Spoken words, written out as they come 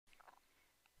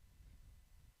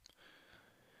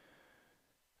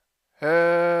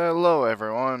Hello,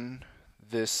 everyone.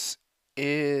 This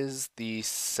is the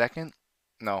second,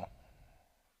 no,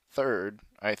 third,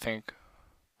 I think.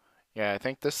 Yeah, I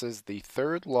think this is the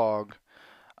third log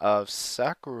of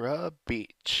Sakura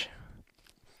Beach.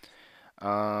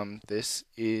 This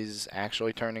is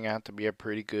actually turning out to be a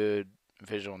pretty good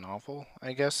visual novel,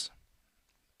 I guess.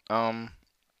 Um,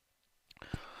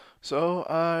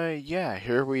 yeah,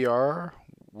 here we are.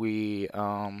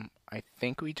 I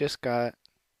think we just got,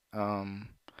 um,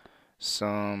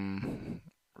 some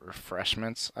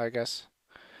refreshments, I guess,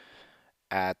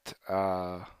 at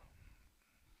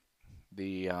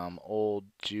the old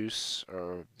juice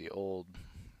or the old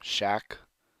shack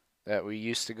that we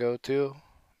used to go to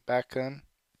back then.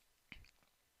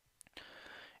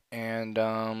 And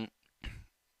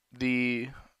the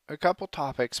a couple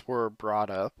topics were brought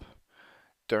up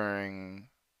during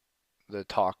the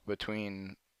talk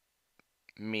between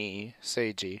me,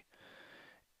 Seiji,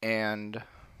 and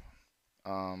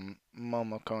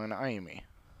Momoko and Ayumi.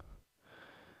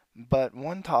 But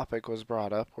one topic was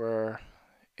brought up where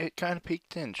it kind of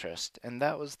piqued interest, and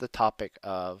that was the topic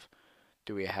of,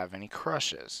 do we have any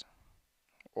crushes?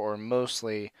 Or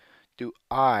mostly, do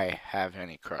I have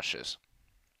any crushes?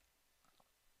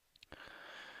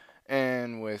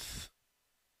 And with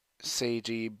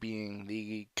Seiji being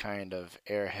the kind of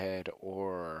airhead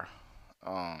or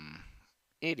um,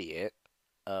 idiot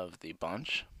of the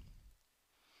bunch,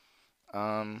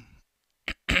 um,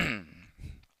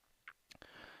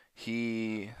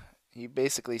 he he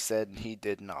basically said he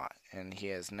did not, and he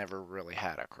has never really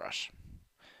had a crush,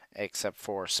 except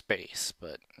for space.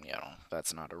 But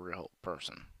that's not a real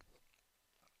person.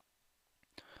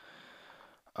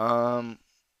 Um,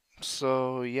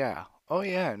 so yeah. Oh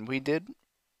yeah, and we did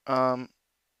um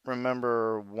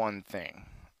remember one thing.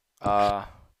 Uh,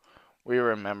 we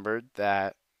remembered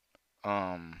that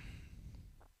um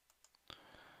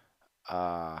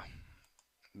uh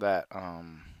that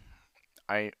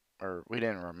I or we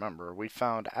didn't remember. We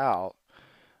found out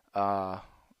uh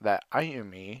that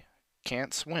Ayumi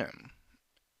can't swim.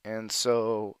 And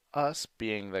so us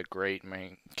being the great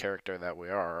main character that we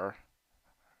are,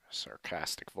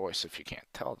 sarcastic voice if you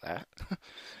can't tell that,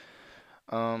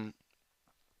 um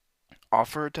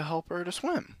offered to help her to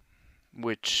swim,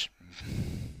 which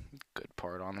good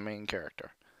part on the main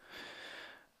character.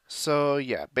 So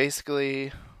yeah,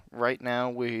 basically right now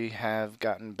we have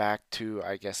gotten back to,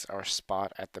 I guess, our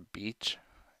spot at the beach,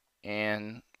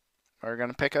 and we're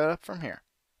gonna pick it up from here.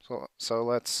 So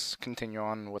let's continue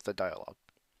on with the dialogue.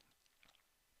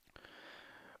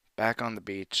 Back on the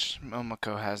beach,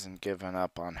 Momoko hasn't given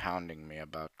up on hounding me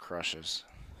about crushes.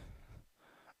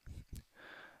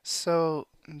 So,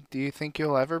 do you think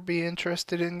you'll ever be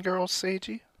interested in girls,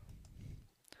 Seiji?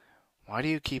 Why do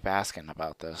you keep asking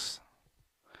about this?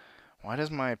 Why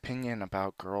does my opinion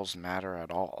about girls matter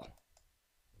at all?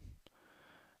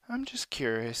 I'm just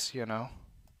curious.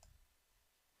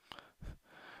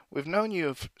 We've known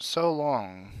you so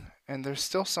long, and there's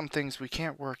still some things we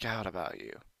can't work out about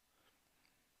you.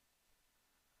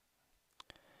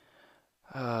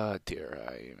 Ah, dear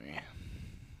Ayumi.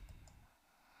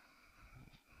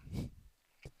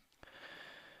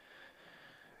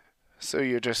 So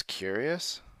you're just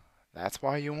curious? That's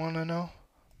why you want to know?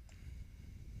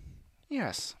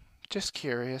 Yes, just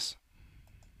curious.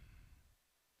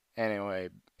 Anyway,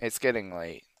 it's getting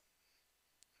late.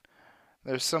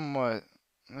 There's somewhat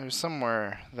there's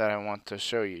somewhere that I want to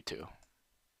show you to.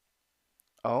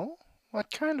 Oh?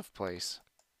 What kind of place?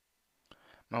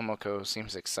 Momoko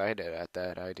seems excited at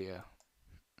that idea.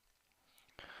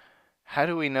 How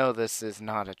do we know this is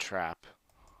not a trap?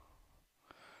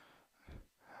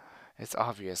 It's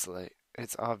obvious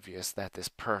that this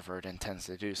pervert intends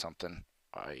to do something.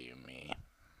 Ayumi.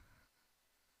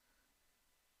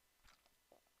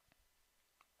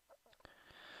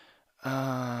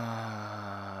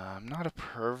 I'm not a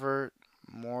pervert,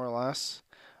 more or less,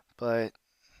 but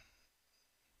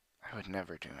I would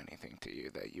never do anything to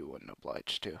you that you wouldn't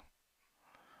oblige to.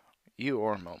 You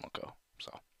or Momoko,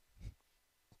 so.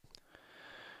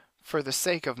 For the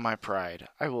sake of my pride,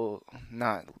 I will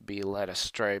not be led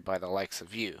astray by the likes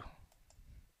of you.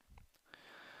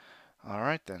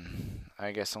 Alright then.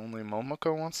 I guess only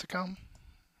Momoko wants to come?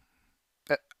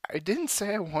 Uh, I didn't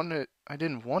say I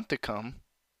didn't want to come.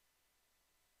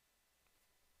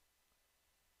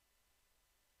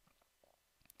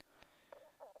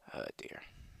 Oh dear.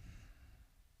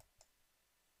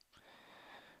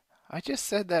 I just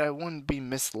said that I wouldn't be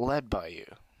misled by you.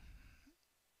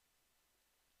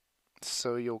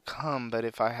 So you'll come, but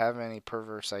if I have any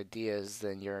perverse ideas,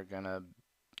 then you're gonna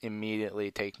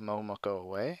immediately take Momoko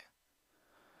away?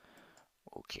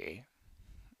 Okay.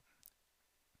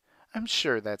 I'm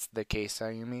sure that's the case,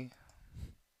 Ayumi.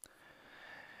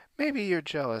 Maybe you're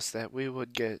jealous that we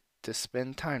would get to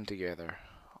spend time together,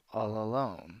 all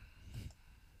alone.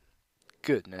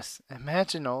 Goodness,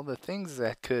 imagine all the things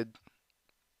that could.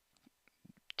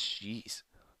 Jeez.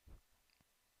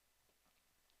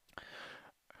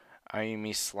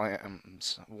 Ayumi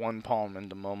slams one palm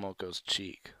into Momoko's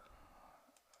cheek.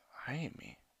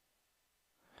 Ayumi,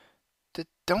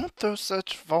 don't throw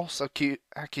such false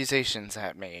accusations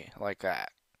at me like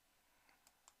that.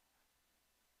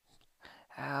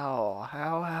 Ow,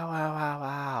 ow, ow, ow, ow,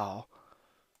 ow.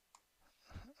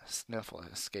 A sniffle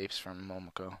escapes from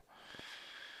Momoko.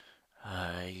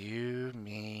 Ayumi.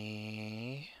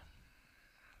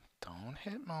 Don't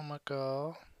hit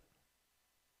Momoko.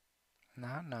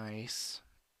 Not nice.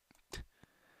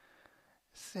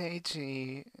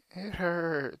 Seiji, it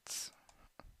hurts.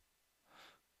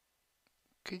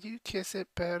 Could you kiss it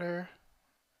better?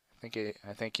 I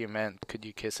think you meant could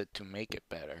you kiss it to make it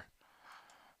better.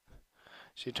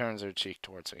 She turns her cheek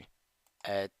towards me.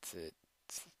 It's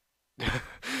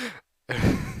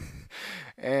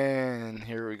And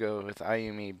here we go with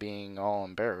Ayumi being all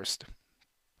embarrassed.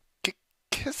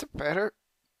 Kiss it better?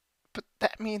 But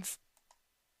that means.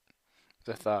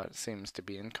 The thought seems to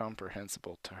be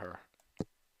incomprehensible to her.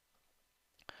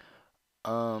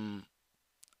 Um,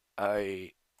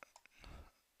 I.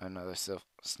 Another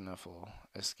sniffle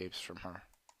escapes from her.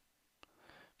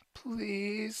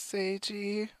 Please,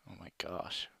 Seiji. Oh my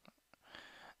gosh.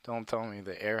 Don't tell me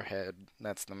the airhead,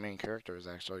 that's the main character, is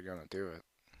actually gonna do it.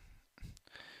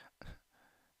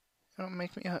 It'll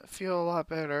make me feel a lot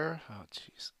better. Oh,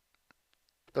 jeez.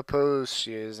 The pose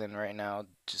she is in right now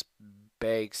just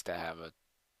begs to have a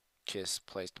kiss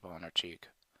placed upon her cheek.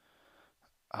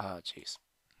 Ah, jeez.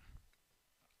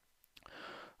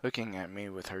 Looking at me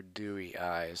with her dewy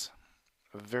eyes,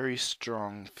 a very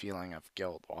strong feeling of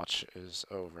guilt washes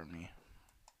over me.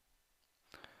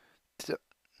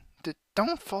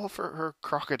 Don't fall for her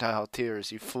crocodile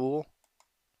tears, you fool.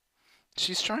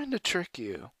 She's trying to trick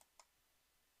you.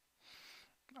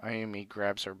 Ayumi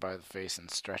grabs her by the face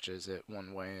and stretches it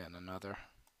one way and another.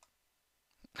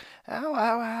 Ow,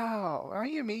 ow, ow.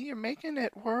 Ayumi, you're making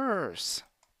it worse.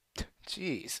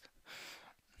 Jeez.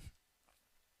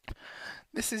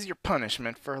 This is your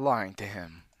punishment for lying to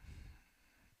him.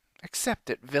 Accept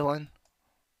it, villain.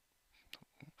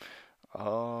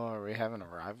 Oh, are we having a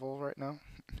rival right now?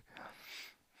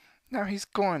 Now he's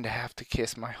going to have to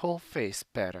kiss my whole face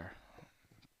better.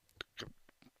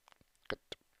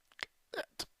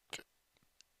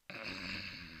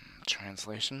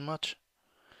 Translation much?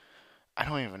 I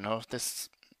don't even know if this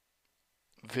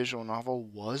visual novel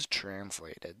was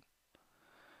translated.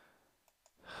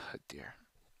 Oh, dear.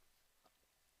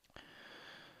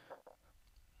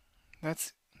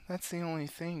 That's the only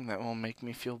thing that will make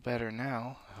me feel better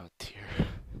now. Oh dear.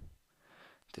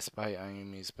 Despite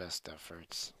Ayumi's best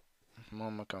efforts,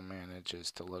 Momoko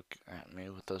manages to look at me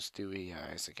with those dewy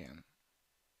eyes again.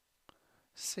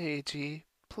 Seiji,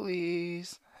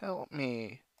 please help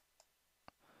me.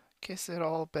 Kiss it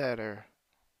all better.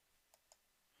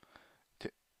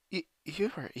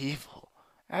 You are evil.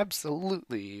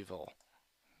 Absolutely evil.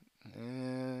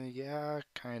 Yeah,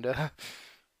 kinda.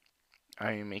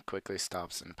 Ayumi quickly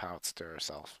stops and pouts to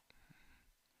herself.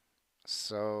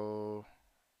 So,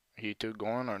 are you two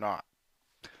going or not?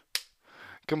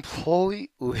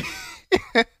 Completely.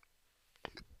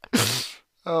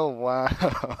 Oh,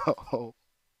 wow.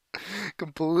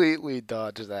 Completely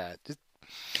dodge that. Just,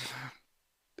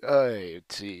 oh,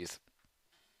 jeez.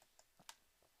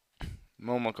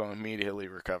 Momoko immediately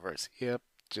recovers. Yep,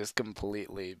 just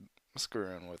completely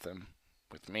screwing with him.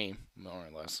 With me, more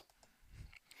or less.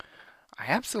 I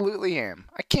absolutely am.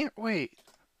 I can't wait.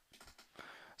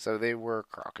 So they were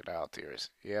crocodile tears.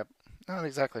 Yep. Not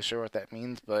exactly sure what that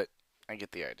means, but I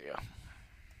get the idea.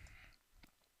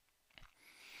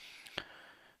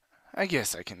 I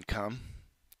guess I can come.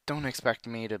 Don't expect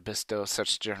me to bestow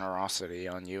such generosity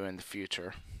on you in the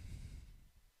future.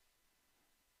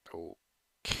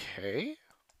 Okay.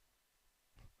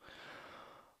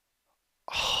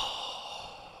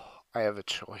 I have a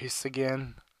choice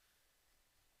again.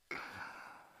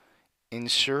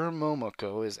 Ensure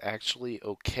Momoko is actually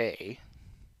okay,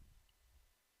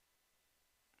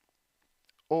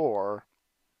 or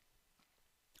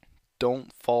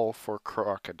don't fall for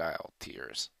crocodile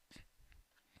tears.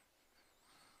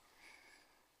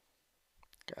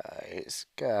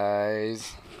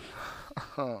 Guys.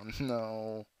 Oh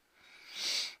no.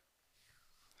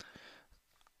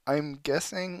 I'm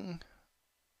guessing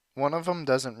one of them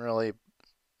doesn't really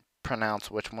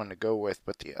pronounce which one to go with,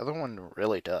 but the other one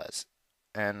really does.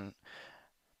 And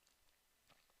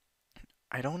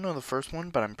I don't know the first one,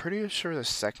 but I'm pretty sure the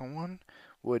second one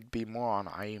would be more on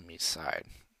Ayumi's side.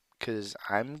 Cause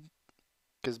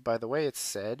by the way it's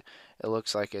said, it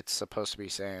looks like it's supposed to be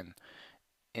saying,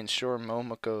 ensure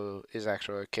Momoko is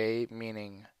actually okay,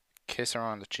 meaning kiss her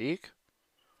on the cheek,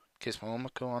 kiss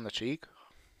Momoko on the cheek,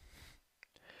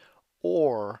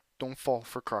 or don't fall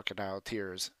for crocodile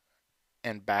tears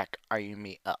and back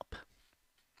Ayumi up.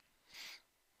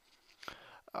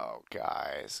 Oh,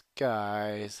 guys,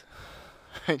 I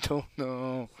don't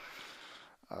know.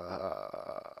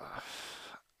 Uh,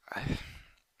 I,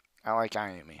 I like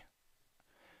Ayumi.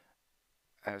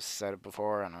 I've said it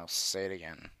before and I'll say it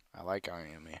again. I like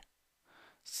Ayumi.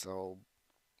 So,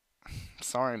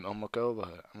 sorry, Momoko,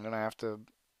 but I'm gonna have to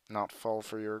not fall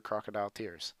for your crocodile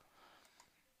tears.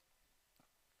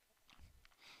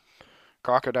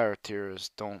 Crocodile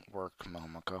tears don't work,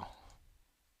 Momoko.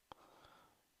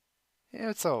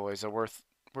 Yeah, it's always worth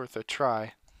a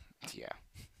try. Yeah.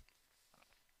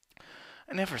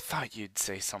 I never thought you'd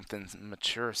say something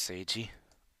mature, Seiji.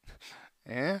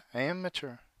 Yeah, I am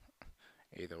mature.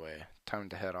 Either way, time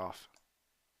to head off.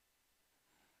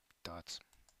 Dots.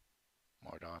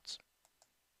 More dots.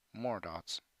 More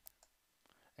dots.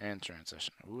 And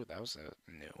transition. Ooh, that was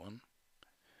a new one.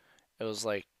 It was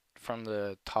like from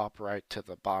the top right to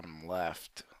the bottom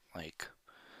left. Like,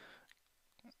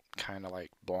 kind of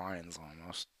like blinds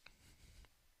almost.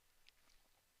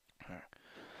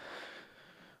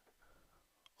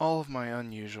 All of my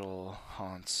unusual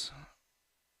haunts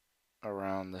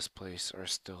around this place are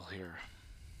still here.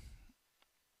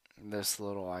 This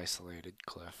little isolated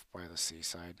cliff by the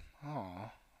seaside.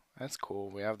 Oh, that's cool.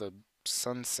 We have the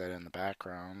sunset in the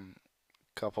background,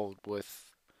 coupled with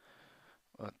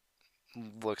what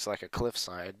looks like a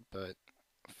cliffside, but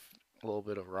a little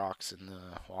bit of rocks in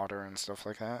the water and stuff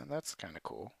like that. That's kind of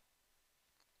cool.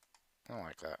 I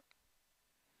like that.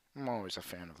 I'm always a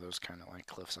fan of those kind of like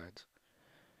cliffsides.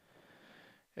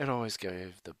 It always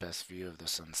gave the best view of the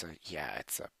sunset. Yeah,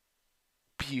 it's a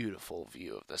beautiful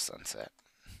view of the sunset.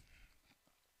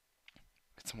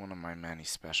 It's one of my many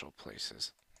special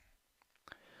places.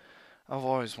 I've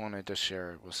always wanted to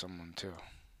share it with someone too.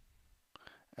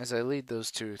 As I lead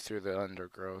those two through the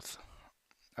undergrowth,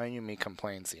 Ayumi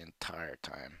complains the entire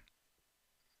time.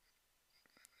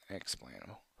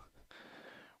 Explainable.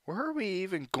 Where are we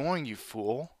even going, you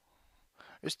fool?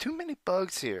 There's too many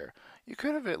bugs here. You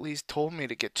could have at least told me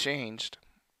to get changed.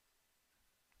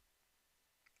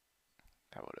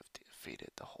 That would have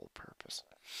defeated the whole purpose.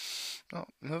 Oh,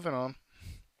 moving on.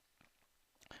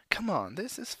 Come on,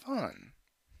 this is fun.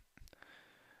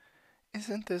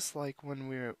 Isn't this like when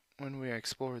we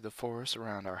explored the forest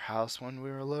around our house when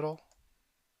we were little?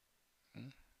 Hmm?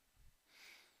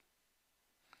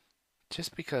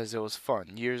 Just because it was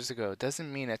fun years ago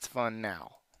doesn't mean it's fun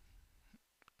now.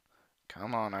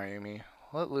 Come on, Ayumi.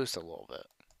 Let loose a little bit.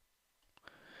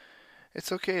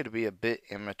 It's okay to be a bit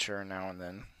immature now and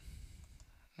then.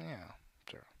 Yeah,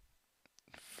 sure.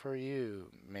 For you,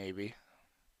 maybe.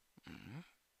 Mm-hmm.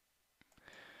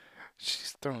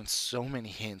 She's thrown so many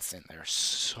hints in there.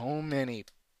 So many.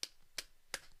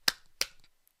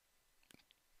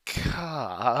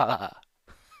 God.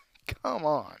 Come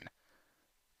on.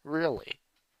 Really?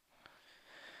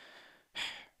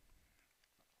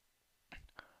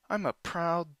 I'm a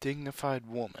proud, dignified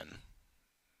woman.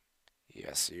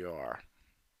 Yes, you are.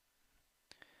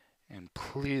 And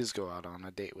please go out on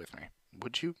a date with me.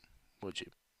 Would you? Would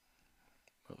you?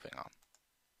 Moving on.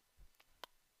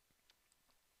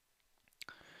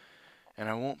 And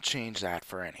I won't change that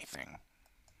for anything.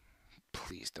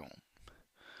 Please don't.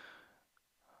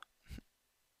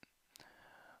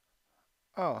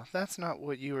 Oh, that's not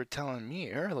what you were telling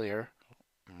me earlier.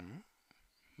 Hmm?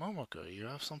 Momoko, you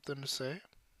have something to say?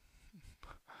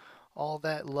 All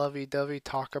that lovey-dovey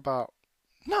talk about...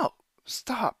 No!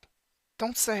 Stop!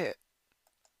 Don't say it!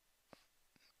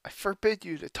 I forbid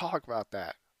you to talk about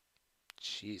that.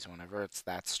 Jeez, whenever it's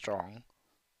that strong.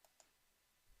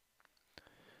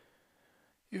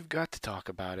 You've got to talk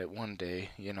about it one day,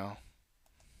 you know.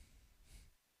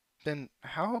 Then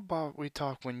how about we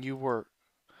talk when you were...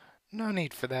 No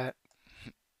need for that.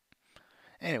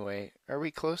 Anyway, are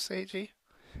we close, Seiji?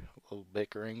 A little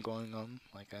bickering going on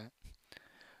like that.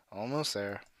 Almost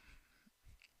there.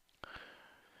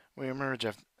 We emerge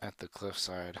at the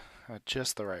cliffside at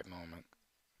just the right moment.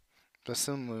 The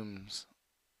sun looms.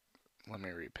 Let me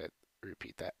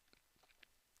repeat that.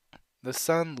 The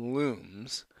sun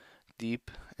looms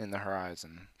deep in the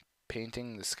horizon,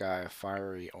 painting the sky a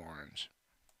fiery orange.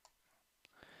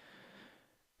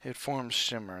 It forms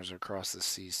shimmers across the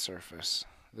sea's surface,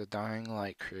 the dying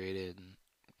light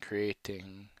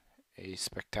creating a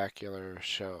spectacular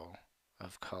show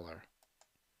of color.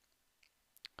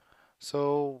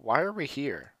 So, why are we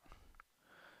here?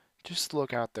 Just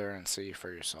look out there and see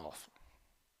for yourself.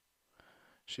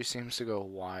 She seems to go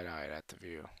wide-eyed at the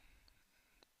view.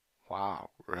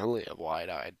 Wow, really a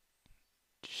wide-eyed?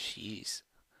 Jeez.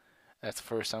 That's the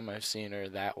first time I've seen her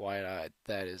that wide-eyed.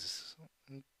 That is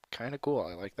kind of cool.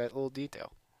 I like that little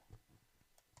detail.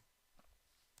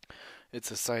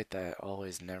 It's a sight that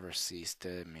always never ceased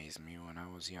to amaze me when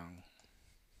I was young.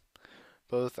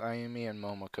 Both Ayumi and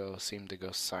Momoko seem to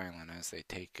go silent as they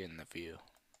take in the view.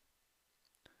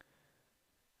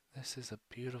 This is a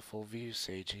beautiful view,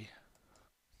 Seiji.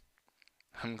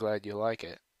 I'm glad you like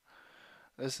it.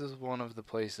 This is one of the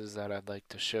places that I'd like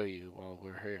to show you while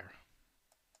we're here.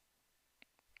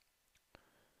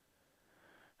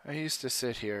 I used to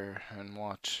sit here and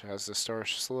watch as the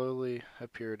stars slowly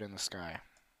appeared in the sky.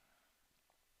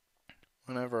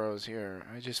 Whenever I was here,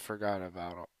 I just forgot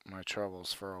about my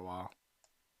troubles for a while.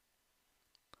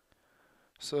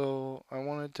 So I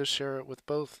wanted to share it with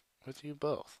you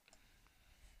both.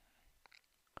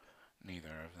 Neither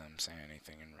of them say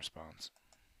anything in response.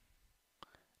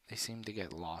 They seem to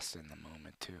get lost in the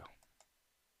moment too.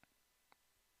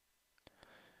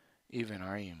 Even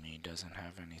Ayumi doesn't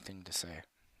have anything to say.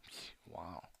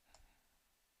 Wow.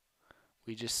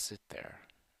 We just sit there,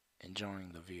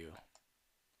 enjoying the view.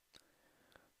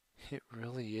 It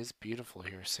really is beautiful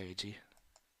here, Seiji.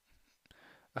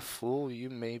 A fool you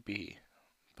may be,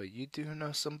 but you do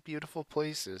know some beautiful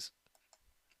places.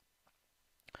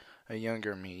 A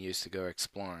younger me used to go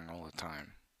exploring all the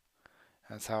time.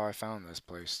 That's how I found this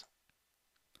place.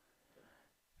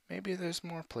 Maybe there's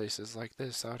more places like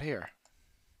this out here.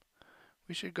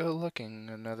 We should go looking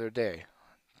another day,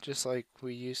 just like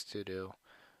we used to do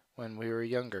when we were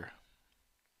younger.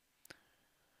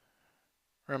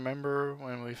 Remember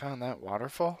when we found that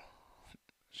waterfall?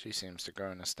 She seems to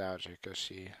grow nostalgic as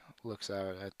she looks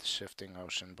out at the shifting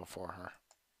ocean before her.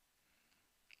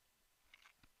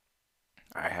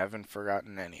 I haven't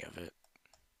forgotten any of it.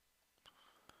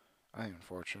 I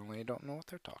unfortunately don't know what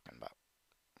they're talking about.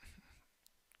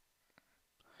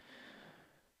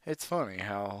 It's funny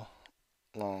how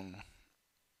long,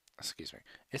 excuse me,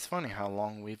 it's funny how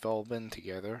long we've all been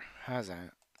together, hasn't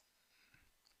it?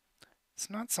 It's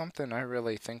not something I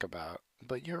really think about,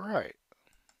 but you're right.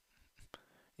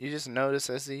 You just notice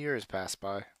as the years pass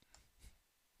by.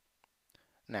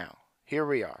 Now, here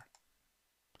we are.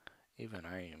 Even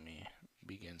Ayumi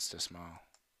begins to smile.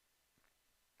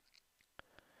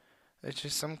 It's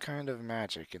just some kind of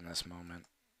magic in this moment.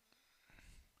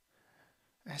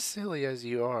 As silly as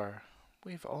you are,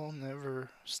 we've all never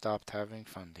stopped having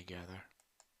fun together.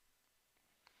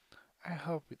 I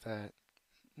hope that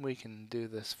we can do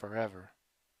this forever.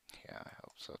 Yeah, I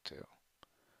hope so too.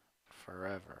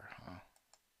 Forever, huh?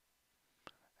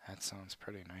 That sounds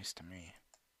pretty nice to me.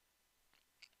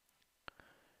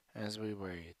 As we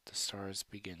wait, the stars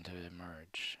begin to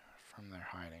emerge from their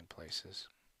hiding places.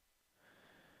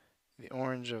 The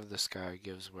orange of the sky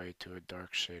gives way to a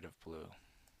dark shade of blue.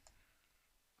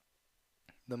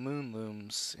 The moon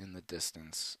looms in the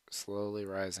distance, slowly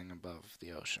rising above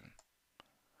the ocean.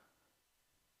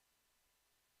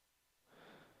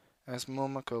 As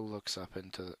Momoko looks up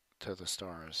into the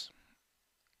stars,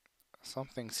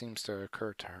 something seems to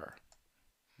occur to her.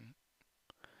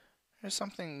 There's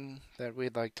something that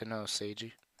we'd like to know,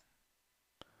 Seiji.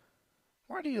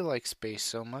 Why do you like space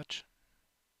so much?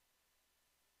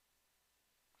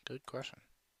 Good question.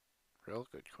 Real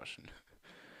good question.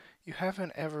 You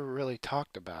haven't ever really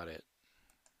talked about it.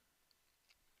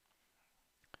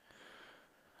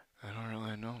 I don't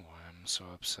really know why I'm so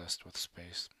obsessed with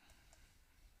space.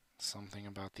 Something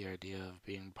about the idea of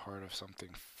being part of something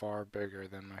far bigger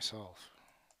than myself.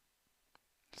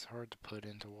 It's hard to put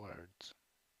into words.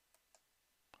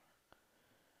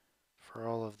 For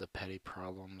all of the petty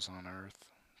problems on Earth,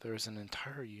 there is an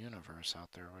entire universe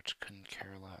out there which couldn't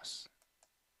care less.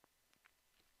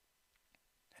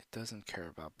 It doesn't care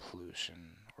about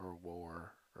pollution or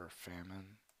war or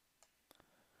famine.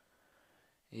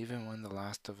 Even when the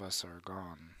last of us are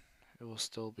gone, it will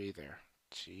still be there.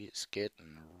 Jeez,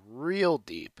 getting real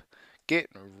deep.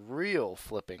 Getting real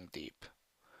flipping deep.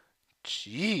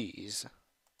 Jeez.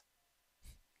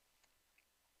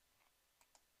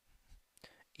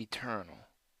 Eternal,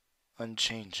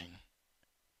 unchanging,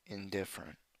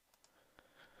 indifferent.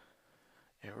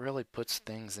 It really puts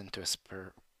things into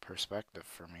perspective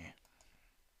for me.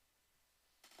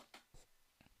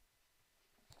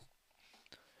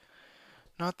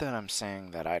 Not that I'm saying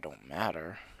that I don't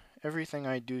matter. Everything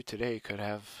I do today could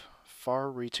have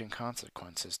far-reaching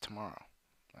consequences tomorrow.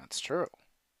 That's true.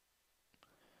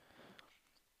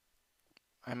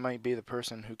 I might be the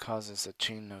person who causes a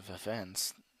chain of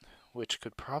events which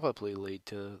could probably lead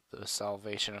to the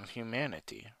salvation of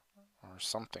humanity, or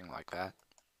something like that.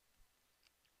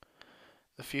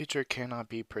 The future cannot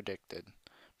be predicted,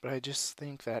 but I just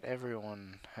think that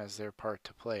everyone has their part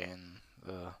to play in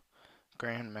the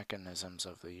grand mechanisms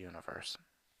of the universe.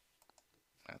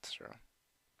 That's true.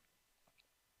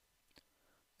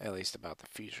 At least about the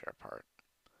future part.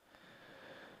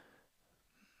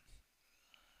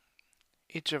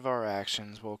 Each of our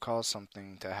actions will cause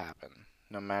something to happen,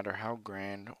 no matter how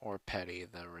grand or petty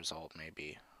the result may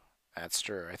be. That's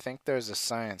true. I think there's a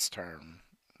science term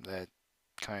that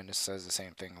kind of says the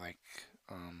same thing, like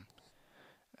um,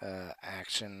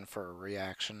 action for a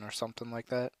reaction or something like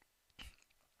that.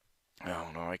 I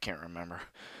don't know. I can't remember.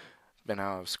 Been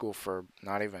out of school for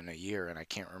not even a year, and I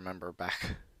can't remember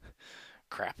back.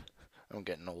 Crap. I'm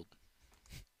getting old.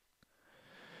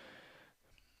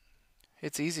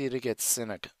 It's easy to get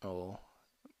cynical.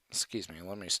 Excuse me,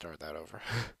 let me start that over.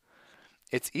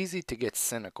 It's easy to get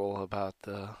cynical about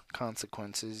the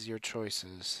consequences your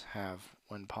choices have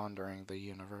when pondering the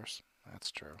universe. That's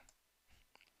true.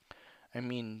 I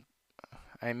mean,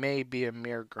 I may be a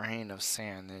mere grain of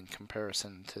sand in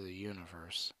comparison to the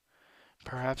universe,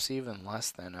 perhaps even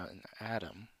less than an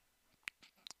atom.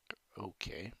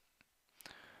 Okay.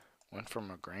 Went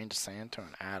from a grain of sand to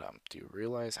an atom. Do you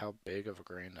realize how big of a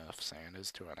grain of sand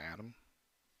is to an atom?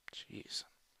 Jeez.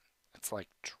 It's like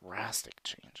drastic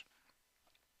change.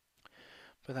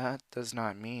 But that does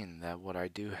not mean that what I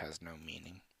do has no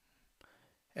meaning.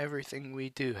 Everything we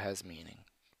do has meaning.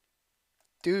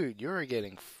 Dude, you're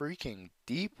getting freaking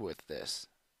deep with this.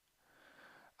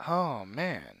 Oh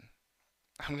man.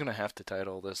 I'm gonna have to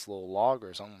title this little log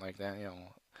or something like that,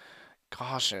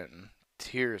 caution,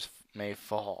 tears may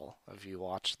fall if you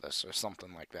watch this or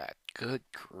something like that. Good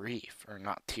grief. Or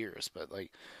not tears, but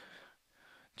like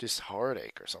just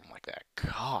heartache or something like that.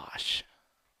 Gosh.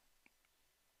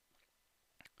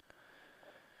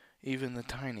 Even the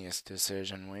tiniest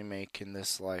decision we make in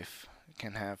this life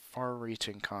can have far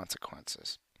reaching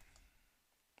consequences.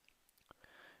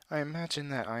 I imagine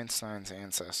that Einstein's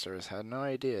ancestors had no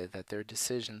idea that their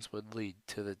decisions would lead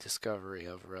to the discovery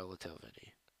of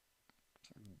relativity.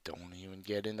 Don't even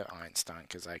get into Einstein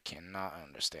because I cannot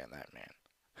understand that man.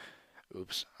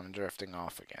 Oops, I'm drifting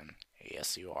off again.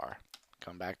 Yes, you are.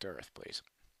 Come back to Earth, please.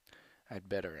 I'd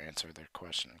better answer their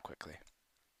question quickly.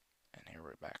 And here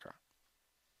we're back on.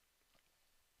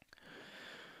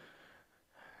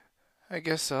 I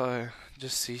guess I'll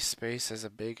just see space as a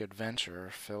big adventure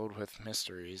filled with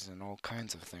mysteries and all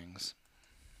kinds of things.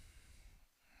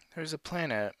 There's a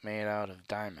planet made out of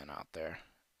diamond out there.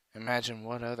 Imagine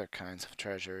what other kinds of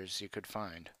treasures you could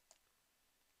find.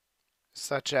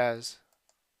 Such as,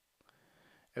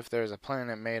 if there's a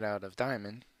planet made out of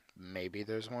diamond, maybe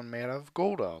there's one made out of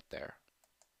gold out there.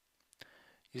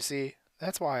 You see,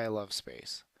 that's why I love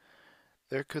space.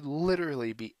 There could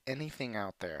literally be anything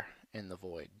out there in the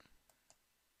void.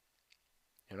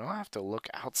 You don't have to look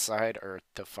outside Earth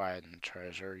to find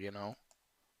treasure. It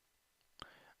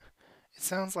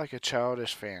sounds like a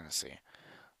childish fantasy.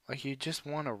 Like you just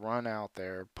want to run out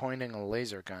there pointing a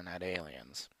laser gun at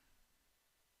aliens.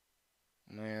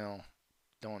 Well,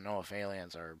 don't know if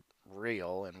aliens are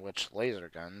real and which laser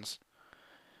guns.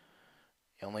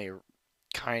 The only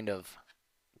kind of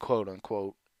quote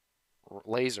unquote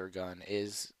laser gun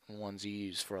is ones you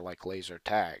use for like laser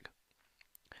tag.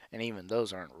 And even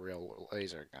those aren't real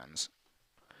laser guns.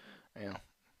 You know,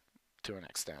 to an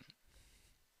extent.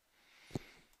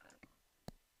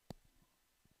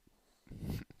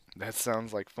 That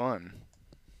sounds like fun.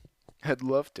 I'd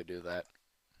love to do that.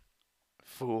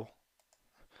 Fool.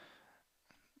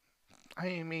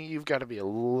 I mean, you've got to be a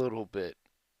little bit,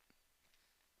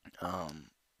 um,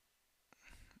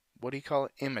 what do you call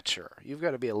it? Immature. You've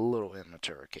got to be a little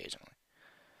immature occasionally.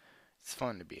 It's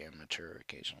fun to be immature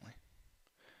occasionally.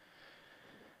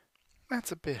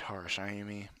 That's a bit harsh,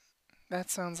 Ayumi. That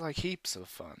sounds like heaps of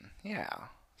fun. Yeah.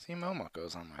 See,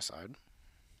 Momoko's on my side.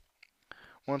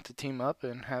 Want to team up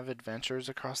and have adventures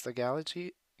across the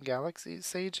galaxy,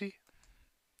 Seiji?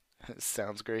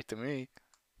 Sounds great to me.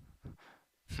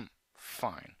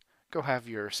 Fine. Go have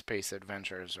your space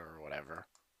adventures or whatever.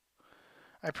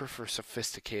 I prefer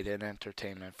sophisticated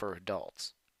entertainment for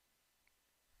adults.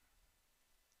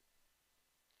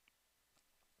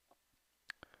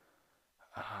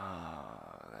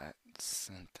 That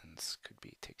sentence could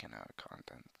be taken out of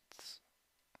context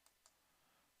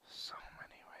so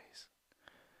many ways.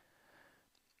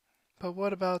 But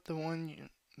what about the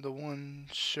one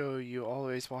show you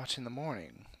always watch in the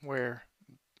morning, where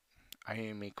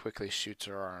Ayumi quickly shoots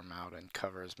her arm out and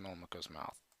covers Momoko's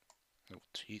mouth? Oh,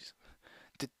 jeez.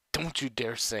 Don't you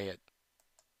dare say it.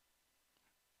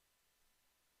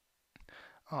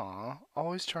 Aw,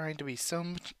 always trying to be so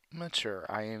mature,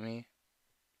 Ayumi.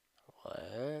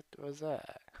 What was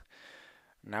that?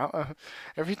 Now,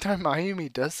 every time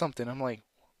Ayumi does something, I'm like,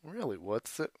 really,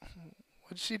 what's it?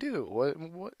 What'd she do?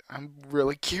 What? I'm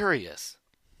really curious.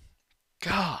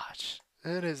 Gosh,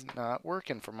 it is not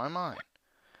working for my mind.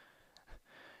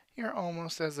 You're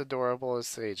almost as adorable as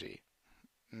Seiji.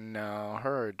 No,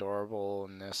 her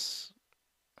adorableness.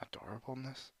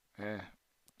 Adorableness? Eh,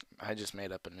 I just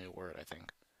made up a new word, I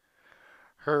think.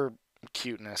 Her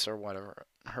cuteness or whatever,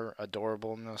 her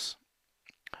adorableness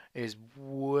is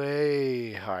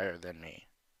way higher than me.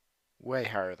 Way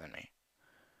higher than me.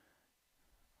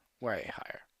 Way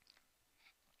higher.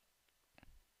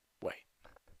 Way.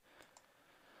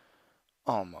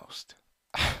 Almost.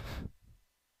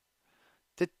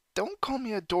 Don't call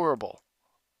me adorable.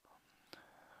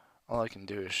 All I can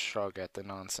do is shrug at the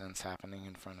nonsense happening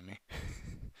in front of me.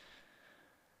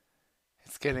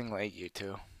 It's getting late, you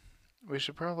two. We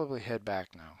should probably head back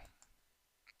now.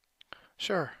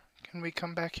 Sure. Can we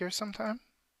come back here sometime?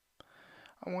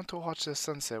 I want to watch the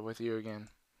sunset with you again.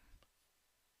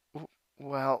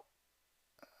 Well,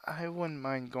 I wouldn't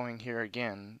mind going here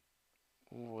again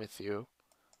with you.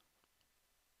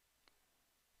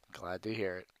 Glad to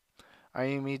hear it.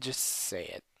 Ayumi, just say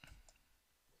it.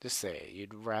 Just say it.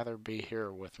 You'd rather be here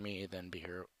with me than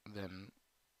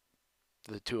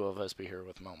the two of us be here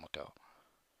with Momoko.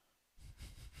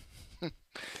 Oh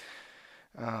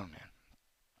man.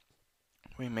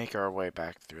 We make our way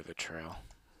back through the trail.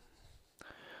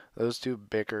 Those two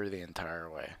bicker the entire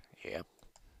way. Yep.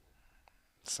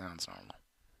 Sounds normal.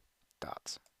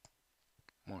 Dots.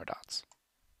 More dots.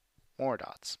 More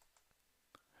dots.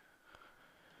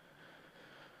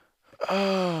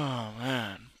 Oh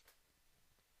man.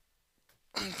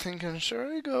 I'm thinking,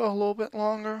 should I go a little bit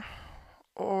longer?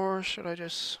 Or should I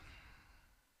just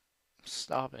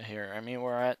stop it here? I mean,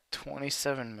 we're at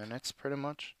 27 minutes pretty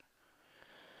much.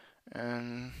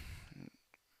 And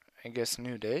I guess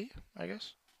new day, I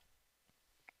guess.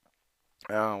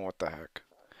 Oh, what the heck.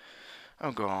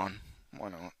 I'll go on. Why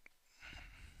not?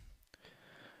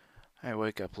 I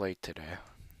wake up late today.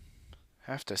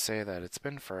 I have to say that it's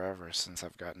been forever since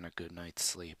I've gotten a good night's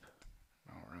sleep.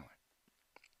 Oh, really?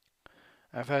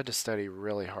 I've had to study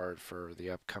really hard for the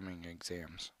upcoming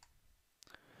exams.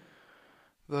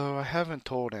 Though I haven't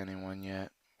told anyone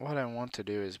yet, what I want to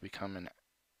do is become an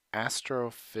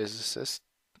astrophysicist.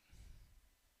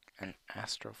 An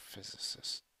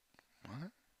astrophysicist.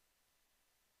 What?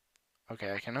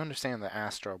 Okay, I can understand the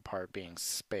astro part being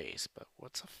space, but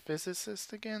what's a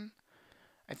physicist again?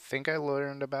 I think I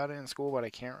learned about it in school, but I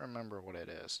can't remember what it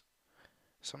is.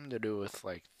 Something to do with,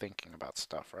 like, thinking about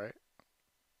stuff, right?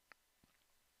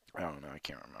 I don't know, I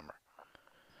can't remember.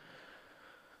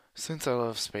 Since I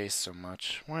love space so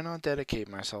much, why not dedicate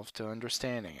myself to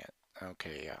understanding it?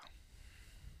 Okay, yeah.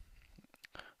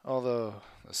 Although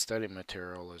the study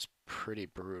material is pretty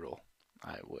brutal,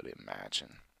 I would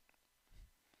imagine.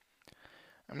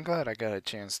 I'm glad I got a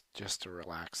chance just to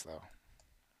relax, though.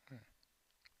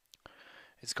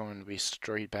 It's going to be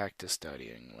straight back to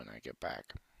studying when I get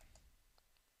back.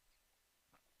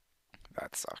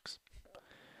 That sucks.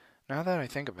 Now that I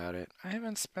think about it, I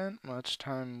haven't spent much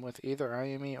time with either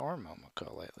Ayumi or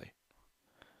Momoko lately.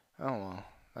 Oh well,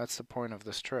 that's the point of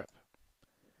this trip.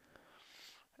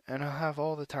 And I'll have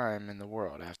all the time in the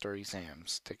world after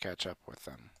exams to catch up with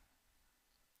them.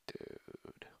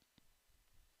 Dude.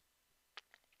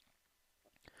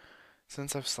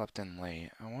 Since I've slept in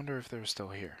late, I wonder if they're still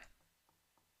here.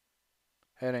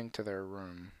 Heading to their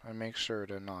room, I make sure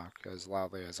to knock as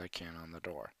loudly as I can on the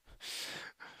door.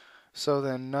 So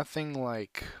then nothing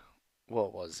like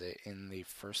what was it in the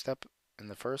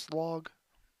first log?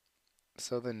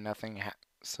 So then nothing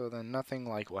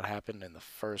like what happened in the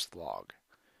first log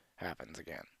happens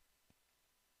again.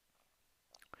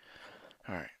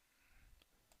 All right.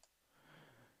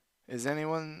 Is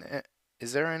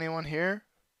there anyone here?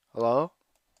 Hello?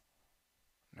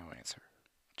 No answer.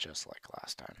 Just like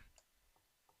last time.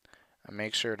 I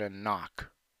make sure to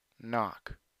knock.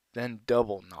 Knock. Then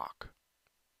double knock.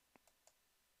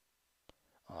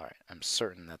 Alright, I'm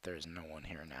certain that there's no one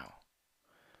here now.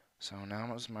 So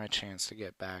now is my chance to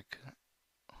get back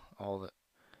all the...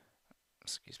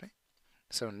 Excuse me?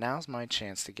 So now's my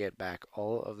chance to get back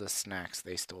all of the snacks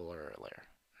they stole earlier.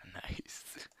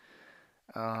 Nice.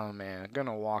 Oh man, I'm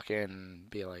gonna walk in and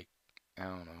be like, I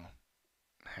don't know,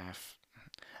 half...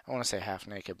 I want to say half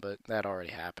naked, but that already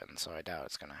happened, so I doubt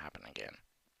it's gonna happen again.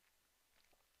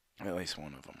 At least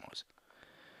one of them was.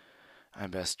 I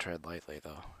best tread lightly,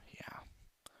 though. Yeah.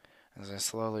 As I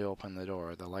slowly open the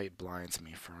door, the light blinds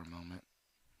me for a moment.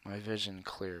 My vision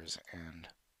clears and...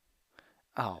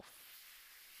 Oh,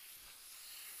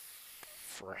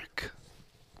 frick.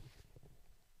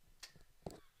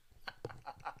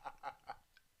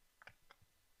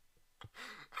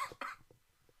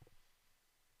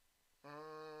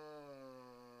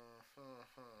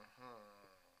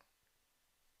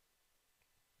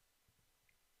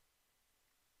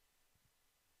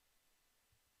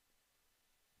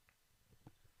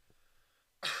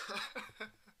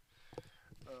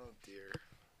 Oh dear.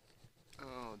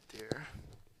 Oh dear.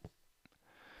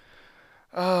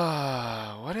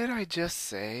 What did I just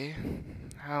say?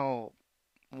 How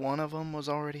one of them was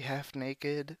already half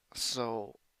naked,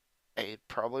 so it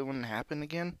probably wouldn't happen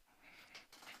again?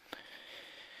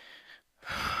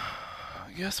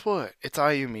 Guess what? It's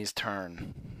Ayumi's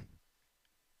turn.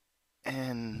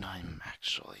 And I'm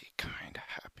actually kinda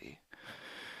happy.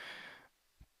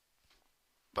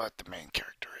 But the main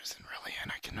character isn't really,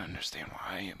 and I can understand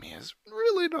why Ayumi is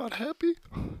really not happy.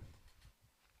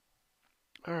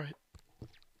 Alright.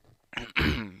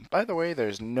 By the way,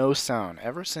 there's no sound.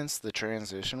 Ever since the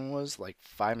transition was like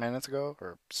 5 minutes ago,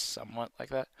 or somewhat like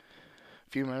that, a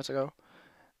few minutes ago,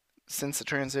 since the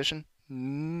transition,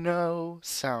 no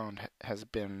sound has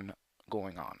been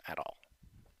going on at all.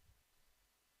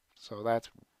 So that's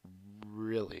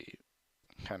really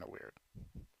kind of weird.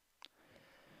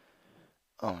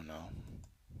 Oh no.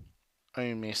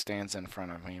 Ayumi stands in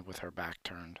front of me with her back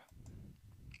turned.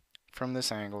 From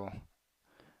this angle,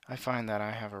 I find that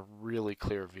I have a really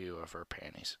clear view of her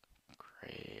panties.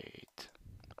 Great.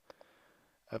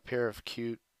 A pair of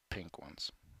cute pink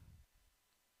ones.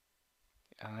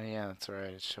 Oh yeah, that's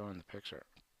right. It's showing the picture.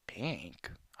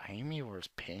 Pink? Ayumi wears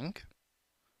pink?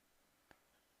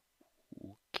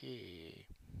 Okay.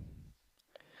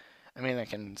 I mean, I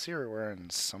can see her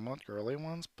wearing somewhat girly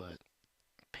ones, but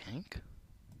pink?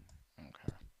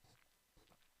 Okay.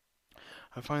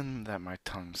 I find that my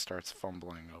tongue starts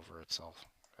fumbling over itself.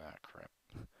 Ah, crap.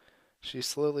 She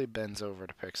slowly bends over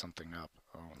to pick something up.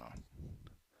 Oh no.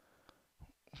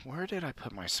 Where did I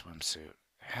put my swimsuit?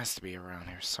 It has to be around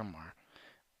here somewhere.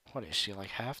 What is she,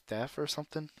 like half deaf or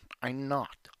something? I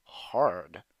knocked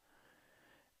hard.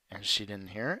 And she didn't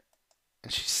hear it?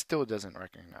 And she still doesn't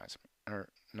recognize me, or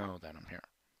know that I'm here.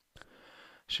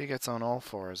 She gets on all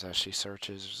fours as she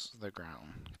searches the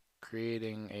ground,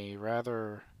 creating a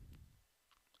rather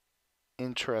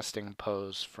interesting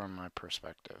pose from my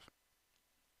perspective.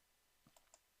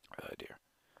 Oh dear.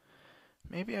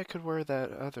 Maybe I could wear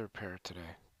that other pair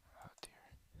today. Oh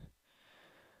dear.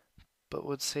 But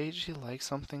would Seiji like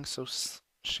something so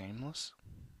shameless?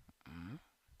 Mm?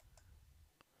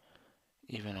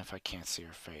 Even if I can't see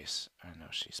her face, I know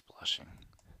she's blushing.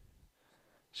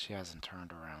 She hasn't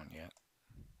turned around yet.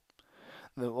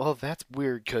 Well, that's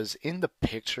weird because in the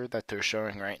picture that they're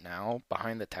showing right now,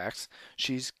 behind the text,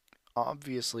 she's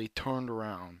obviously turned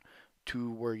around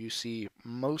to where you see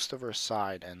most of her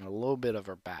side and a little bit of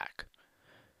her back.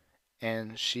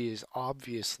 And she is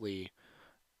obviously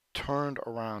turned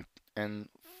around and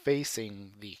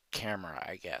facing the camera,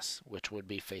 I guess, which would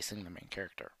be facing the main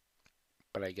character.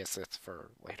 But I guess that's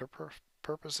for later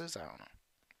purposes? I don't know.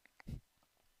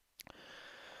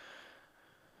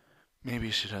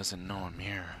 Maybe she doesn't know I'm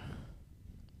here.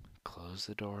 Close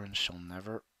the door and she'll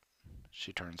never...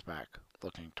 She turns back,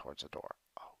 looking towards the door.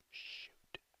 Oh,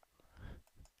 shoot.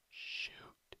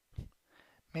 Shoot.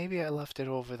 Maybe I left it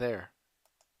over there.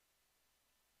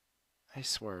 I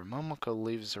swear, Momoko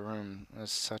leaves the room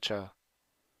as such a...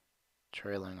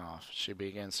 Trailing off, she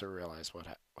begins to realize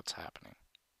what's happening.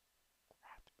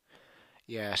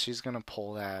 Yeah, she's gonna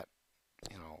pull that,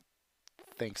 you know,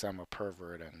 thinks I'm a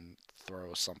pervert and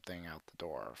throw something out the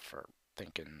door for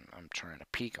thinking I'm trying to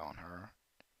peek on her,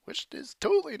 which is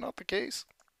totally not the case.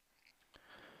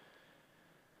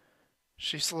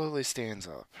 She slowly stands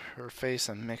up, her face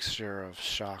a mixture of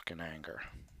shock and anger.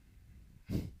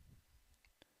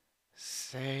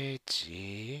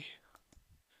 Seiji.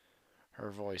 Her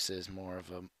voice is more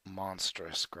of a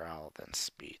monstrous growl than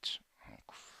speech. Oh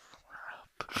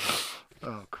crap.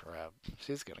 Oh crap.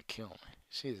 She's gonna kill me.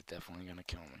 She's definitely gonna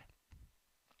kill me.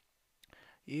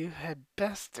 You had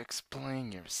best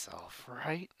explain yourself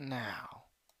right now.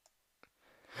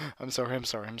 I'm sorry, I'm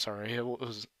sorry, I'm sorry.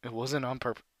 It wasn't on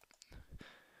purpose.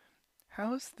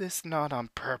 How is this not on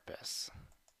purpose?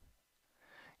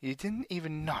 You didn't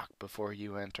even knock before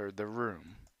you entered the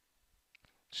room.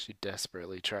 She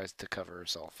desperately tries to cover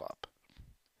herself up.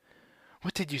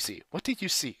 What did you see? What did you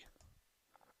see?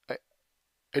 I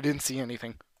I didn't see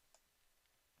anything.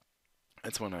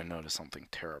 That's when I notice something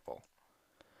terrible.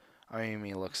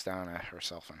 Ayumi looks down at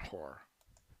herself in horror.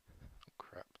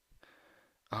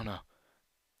 Oh no,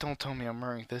 don't tell me I'm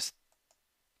wearing this.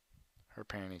 Her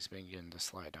panties begin to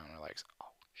slide down her legs.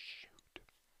 Oh, shoot.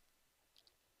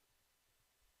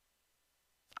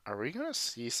 Are we gonna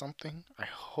see something? I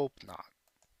hope not.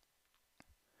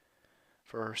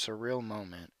 For a surreal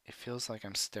moment, it feels like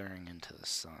I'm staring into the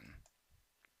sun.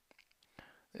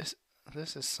 This,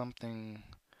 this is something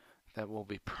that will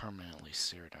be permanently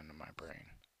seared into my brain.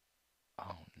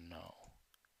 Oh no.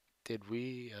 Did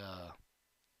we,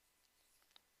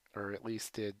 or at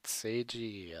least did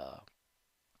Seiji,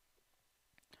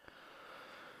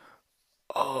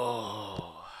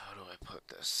 oh, how do I put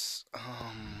this?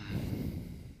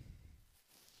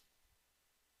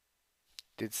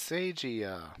 Did Seiji,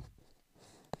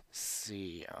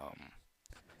 see,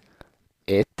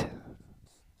 it?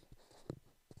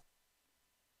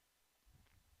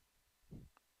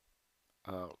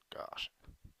 Oh gosh.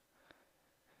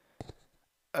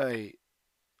 I,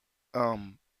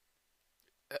 um,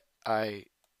 I,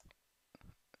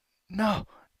 no,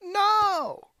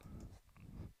 no!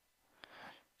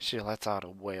 She lets out a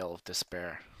wail of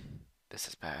despair. This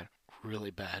is bad,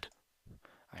 really bad.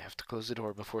 I have to close the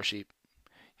door before she.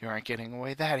 You aren't getting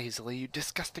away that easily, you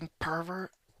disgusting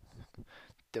pervert.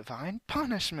 Divine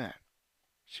punishment.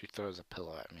 She throws a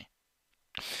pillow at me.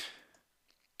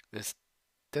 This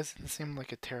doesn't seem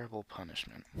like a terrible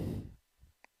punishment.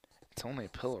 It's only a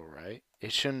pillow, right?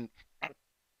 It shouldn't.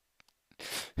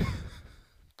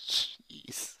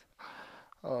 Jeez.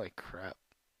 Holy crap.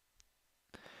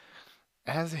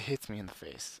 As it hits me in the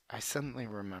face, I suddenly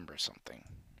remember something.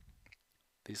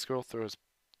 These girl throws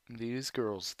these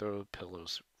girls throw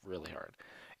pillows really hard.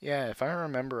 Yeah, if I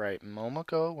remember right,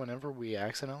 Momoko, whenever we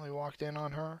accidentally walked in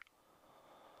on her,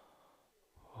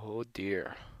 oh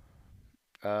dear.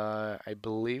 I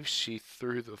believe she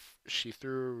threw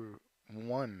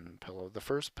one pillow, the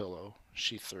first pillow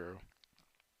she threw.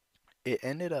 It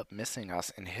ended up missing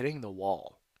us and hitting the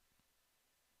wall,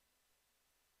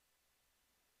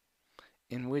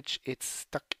 in which it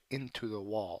stuck into the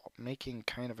wall, making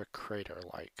kind of a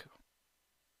crater-like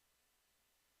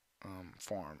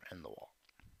form in the wall.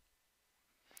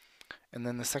 And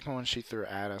then the second one she threw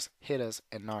at us hit us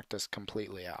and knocked us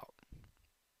completely out.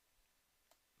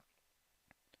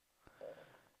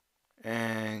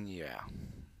 And yeah,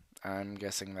 I'm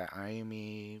guessing that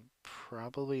Ayumi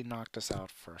probably knocked us out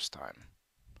first time.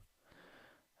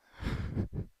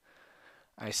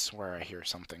 I swear I hear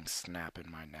something snap in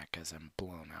my neck as I'm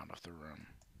blown out of the room.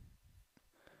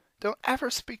 Don't ever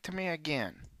speak to me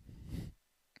again.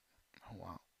 Oh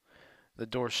wow. The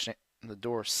door the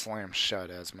door slams shut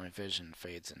as my vision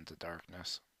fades into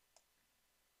darkness.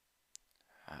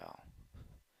 Oh.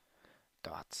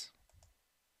 Dots.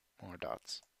 More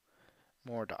dots.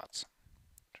 More dots.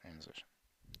 Transition.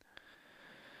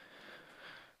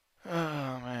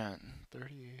 Oh man.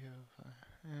 38.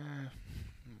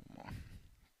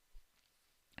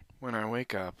 When I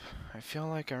wake up, I feel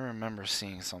like I remember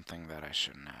seeing something that I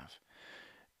shouldn't have.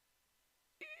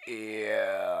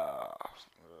 Yeah.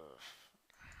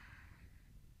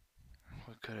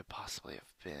 What could it possibly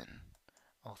have been?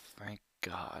 Oh, thank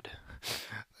God.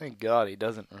 Thank God he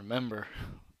doesn't remember.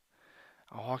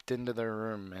 I walked into their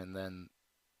room and then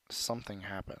something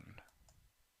happened.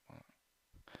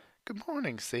 Good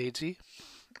morning, Seiji.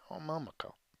 Oh,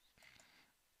 Momoko.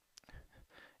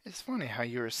 It's funny how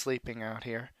you were sleeping out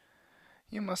here.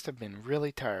 You must have been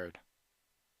really tired.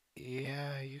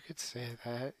 Yeah, you could say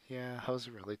that. Yeah, I was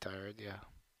really tired, yeah.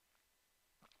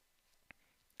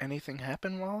 Anything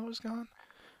happened while I was gone?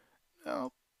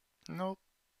 Nope, nope,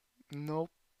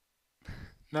 nope.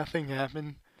 Nothing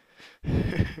happened.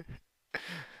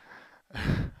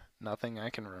 Nothing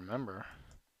I can remember.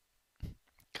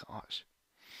 Gosh.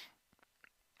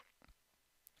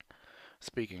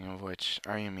 Speaking of which,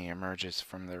 Ayumi emerges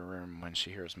from their room when she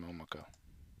hears Momoko.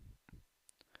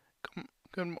 Good,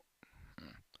 good,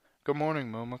 good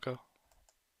morning, Momoko.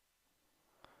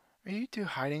 Are you two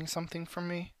hiding something from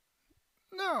me?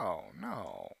 No,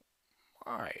 no.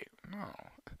 Why? No.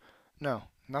 No,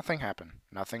 nothing happened.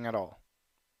 Nothing at all.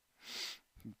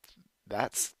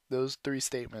 That's those three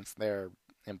statements there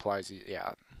implies you,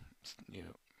 yeah, you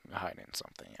hiding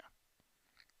something,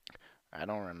 yeah. I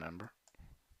don't remember.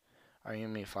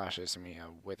 Ayumi flashes me a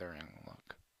withering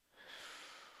look.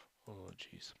 Oh,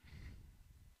 jeez.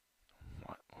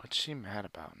 What's she mad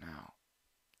about now?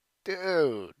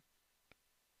 Dude!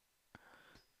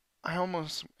 I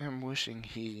almost am wishing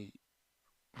he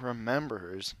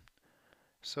remembers,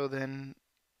 so then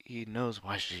he knows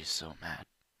why she's so mad.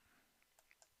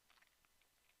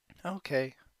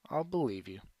 Okay, I'll believe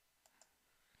you.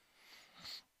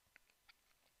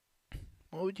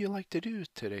 What would you like to do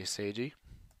today, Seiji?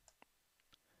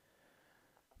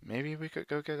 Maybe we could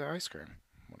go get ice cream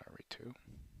when I read too.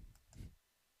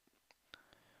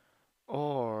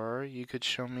 Or you could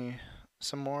show me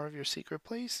some more of your secret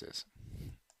places.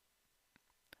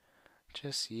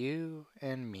 Just you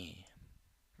and me.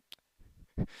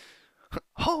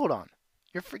 Hold on!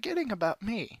 You're forgetting about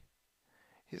me.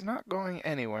 He's not going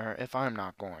anywhere if I'm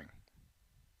not going.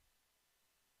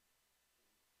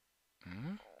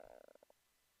 Hmm?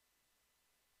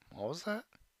 What was that?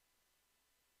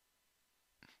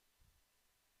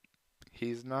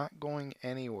 He's not going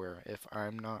anywhere if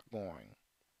I'm not going.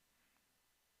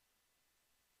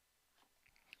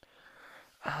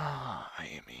 Ah,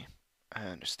 Amy. I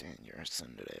understand you're a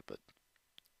sin today, but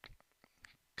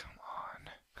come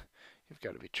on. You've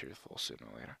got to be truthful sooner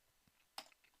or later.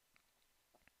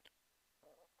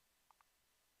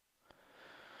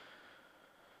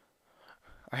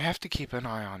 I have to keep an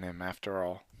eye on him after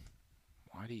all.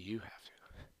 Why do you have to?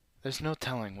 There's no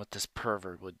telling what this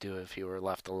pervert would do if he were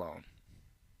left alone.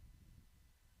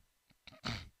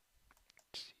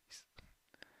 Jeez.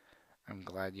 I'm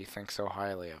glad you think so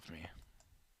highly of me.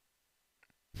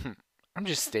 I'm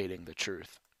just stating the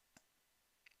truth.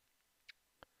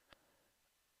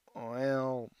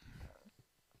 Well,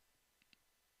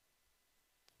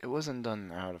 it wasn't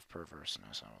done out of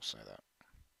perverseness, I will say that.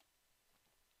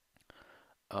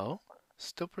 Oh?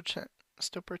 Still pretend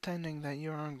still pretending that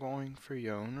you aren't going for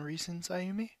your own reasons,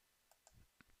 Ayumi?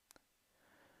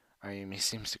 Ayumi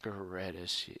seems to go red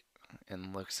as she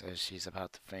and looks as she's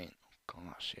about to faint.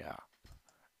 Gosh, yeah.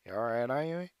 You alright,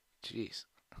 Ayumi? Jeez.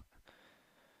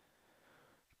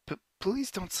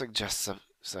 Please don't suggest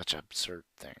such absurd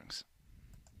things.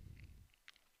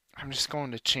 I'm just going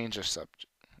to change the subject.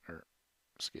 Or,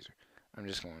 excuse me. I'm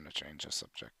just going to change the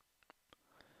subject.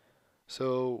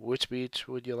 So, which beach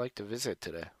would you like to visit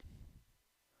today?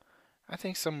 I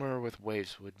think somewhere with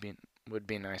waves would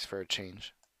be nice for a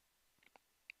change.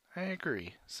 I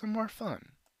agree. Some more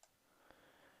fun.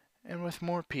 And with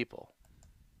more people.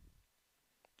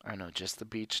 I know just the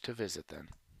beach to visit then.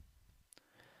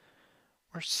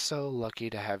 We're so lucky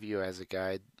to have you as a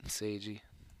guide, Seiji.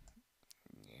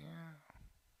 Yeah.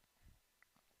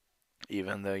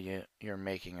 Even though you're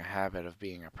making a habit of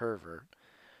being a pervert.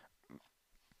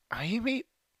 Ayumi,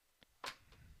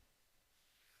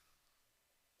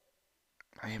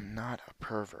 I am not a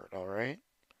pervert, alright?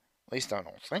 At least I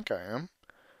don't think I am.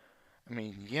 I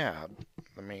mean, yeah,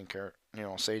 the main character,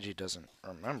 Seiji doesn't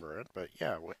remember it, but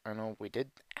yeah, I know we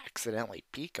did accidentally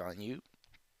peek on you,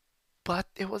 but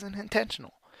it wasn't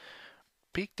intentional.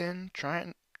 Peeked in,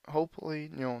 trying, hopefully,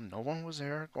 no one was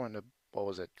there, going to, what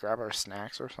was it, grab our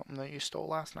snacks or something that you stole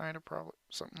last night, or probably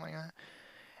something like that,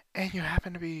 and you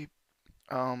happen to be,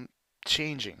 um,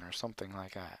 changing or something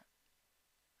like that.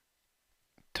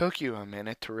 Took you a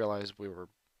minute to realize we were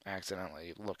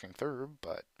accidentally looking through,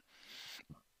 but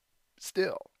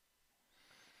still.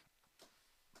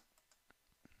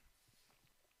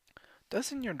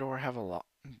 Doesn't your door have a lock?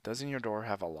 Doesn't your door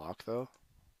have a lock though?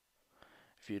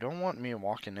 If you don't want me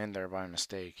walking in there by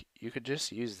mistake, you could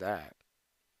just use that.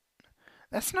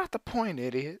 That's not the point,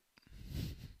 idiot.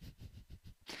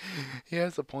 He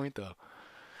has a point though.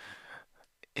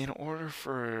 In order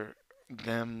for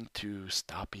them to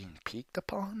stop being peeked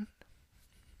upon,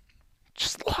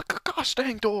 just lock the gosh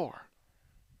dang door.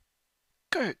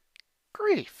 Good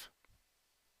grief.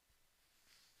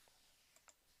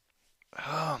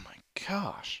 Oh my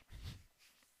gosh.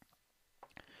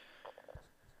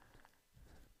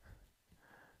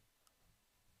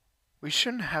 We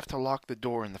shouldn't have to lock the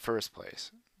door in the first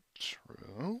place.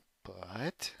 True,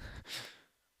 but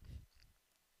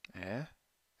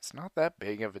it's not that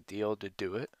big of a deal to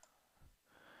do it.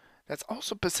 That's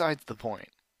also besides the point.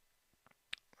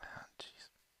 Ah, jeez.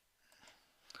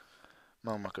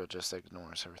 Momoko just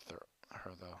ignores her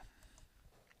though.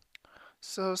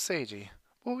 So, Seiji,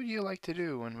 what would you like to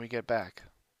do when we get back?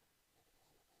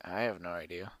 I have no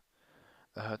idea.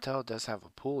 The hotel does have a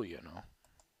pool, you know.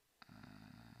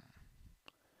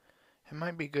 It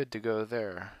might be good to go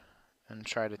there and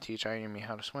try to teach Ayumi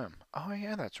how to swim. Oh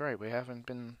yeah, that's right. We haven't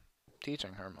been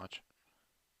teaching her much.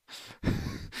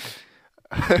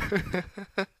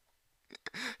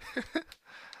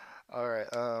 Alright,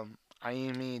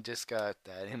 Ayumi just got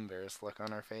that embarrassed look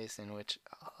on her face in which,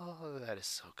 oh, that is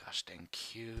so gosh dang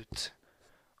cute.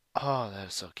 Oh, that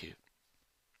is so cute.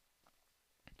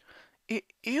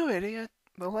 You idiot.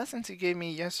 The lessons you gave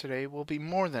me yesterday will be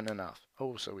more than enough.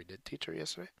 Oh, so we did teach her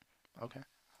yesterday? Okay.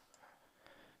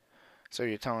 So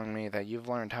you're telling me that you've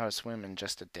learned how to swim in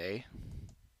just a day?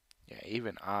 Yeah,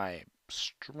 even I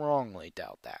strongly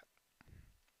doubt that.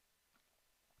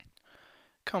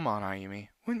 Come on, Ayumi.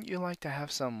 Wouldn't you like to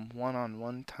have some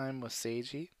one-on-one time with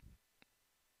Seiji?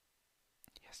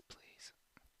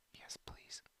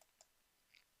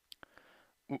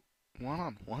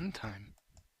 One-on-one time?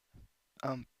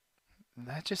 Um,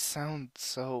 that just sounds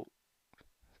so,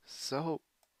 so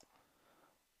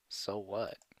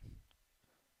what?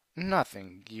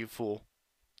 Nothing, you fool.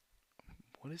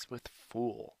 What is with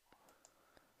fool?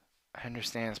 I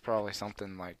understand it's probably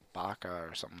something like baka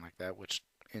or something like that, which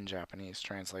in Japanese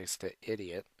translates to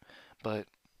idiot, but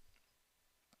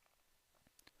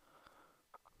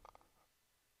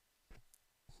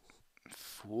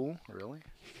fool? Really?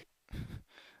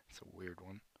 It's a weird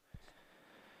one.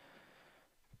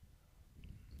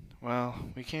 Well,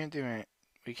 we can't do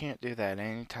that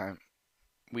anytime.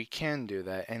 We can do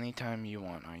that anytime you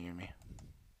want, Ayumi.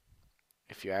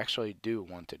 If you actually do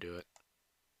want to do it.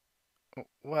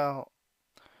 Well,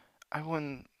 I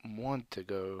wouldn't want to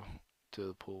go to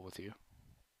the pool with you.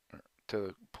 Or to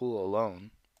the pool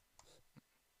alone.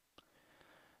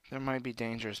 There might be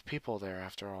dangerous people there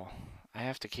after all. I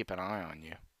have to keep an eye on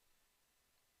you.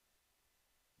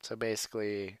 So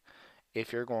basically,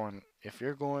 if you're going,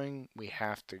 we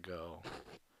have to go.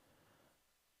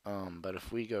 But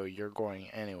if we go, you're going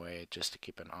anyway, just to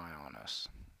keep an eye on us.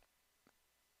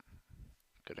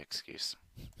 Good excuse.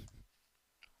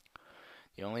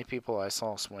 The only people I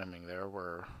saw swimming there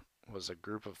was a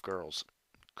group of girls.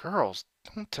 Girls?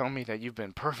 Don't tell me that you've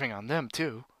been perving on them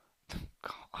too.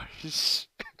 Gosh.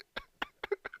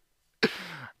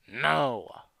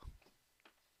 No.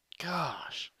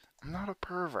 Gosh. I'm not a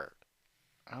pervert.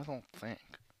 I don't think.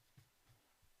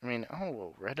 I mean, I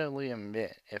will readily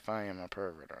admit if I am a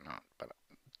pervert or not, but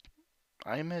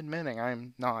I'm admitting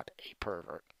I'm not a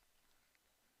pervert.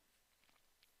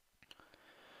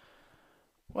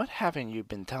 What haven't you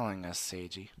been telling us,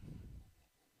 Seiji?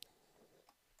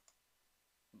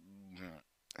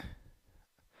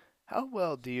 How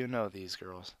well do you know these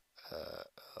girls? Uh,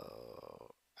 oh,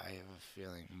 I have a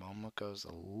feeling Momoko's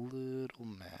a little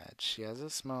mad. She has a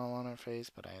smile on her face,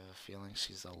 but I have a feeling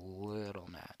she's a little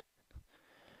mad.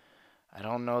 I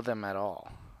don't know them at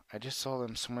all. I just saw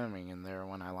them swimming in there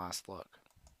when I last looked.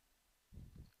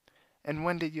 And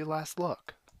when did you last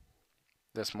look?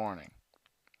 This morning.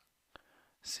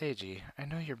 Seiji, I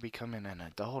know you're becoming an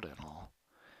adult and all,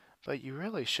 but you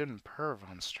really shouldn't perv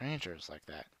on strangers like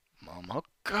that.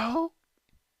 Momoko?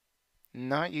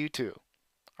 Not you too,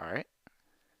 alright?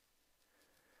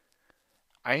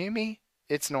 Ayumi,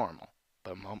 it's normal.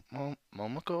 But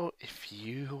Momoko, if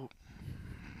you...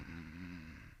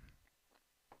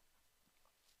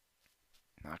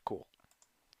 Not cool.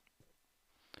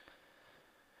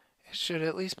 It should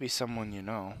at least be someone you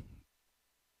know.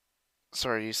 So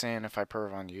are you saying if I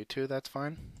perv on you too, that's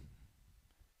fine?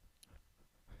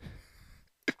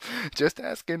 Just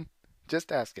asking.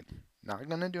 Just asking. Not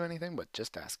gonna do anything, but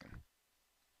just asking.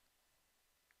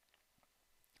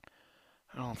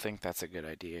 I don't think that's a good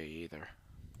idea either.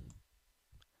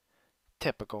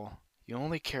 Typical. You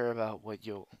only care about what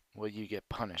you get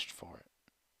punished for it.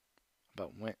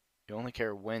 But when you only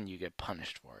care when you get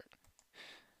punished for it.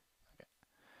 Okay.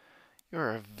 You're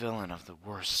a villain of the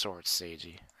worst sort,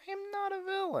 Seiji. I am not a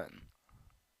villain.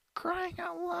 Crying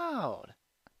out loud.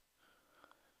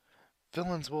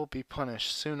 Villains will be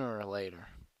punished sooner or later.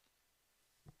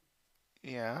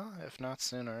 Yeah, if not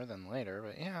sooner than later,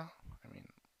 but yeah. I mean,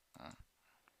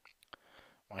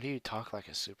 why do you talk like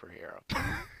a superhero?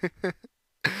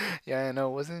 Yeah, I know.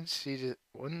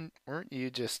 Weren't you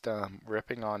just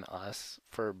ripping on us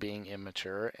for being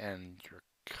immature, and you're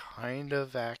kind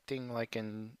of acting like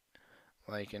an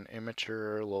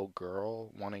immature little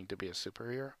girl wanting to be a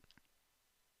superhero?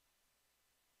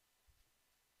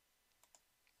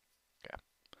 Yeah.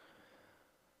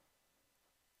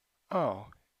 Oh,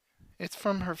 it's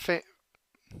from her face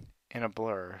in a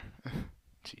blur.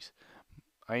 Jeez.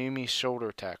 Ayumi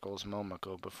shoulder tackles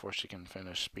Momoko before she can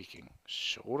finish speaking.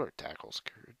 Shoulder tackles?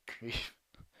 Good grief.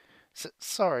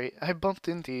 Sorry, I bumped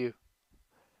into you.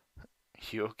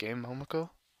 You okay, Momoko?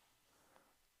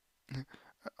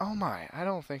 Oh my, I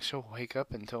don't think she'll wake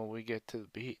up until we get to the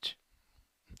beach.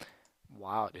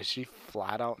 Wow, did she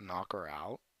flat out knock her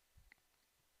out?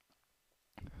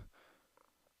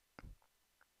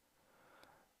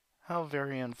 How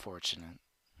very unfortunate.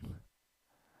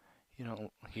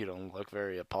 You don't look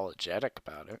very apologetic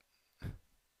about it.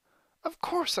 Of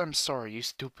course I'm sorry, you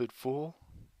stupid fool.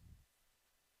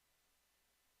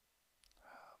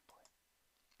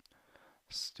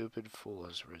 Stupid fool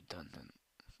is redundant.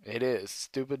 It is.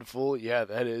 Stupid fool, yeah,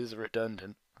 that is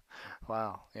redundant.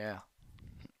 Wow, yeah.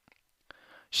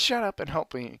 Shut up and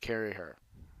help me carry her.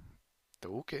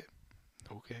 Okay,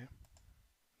 okay,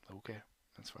 okay.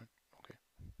 That's fine. Okay.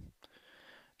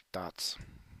 Dots.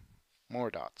 More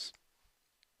dots.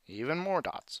 Even more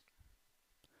dots.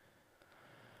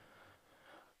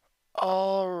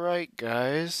 Alright,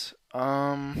 guys.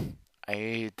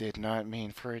 I did not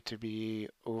mean for it to be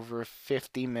over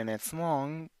 50 minutes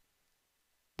long,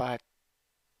 but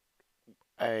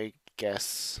I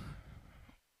guess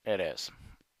it is.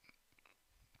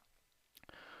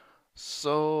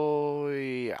 So,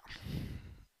 yeah.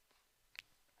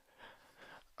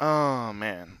 Oh,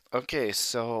 man. Okay,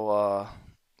 so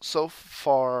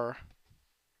far,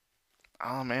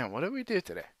 oh man, what did we do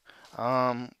today?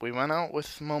 We went out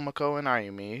with Momoko and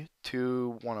Ayumi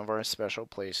to one of our special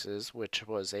places, which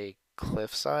was a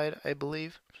cliffside, I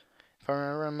believe, if I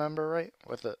remember right,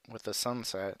 with the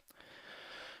sunset.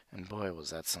 And boy,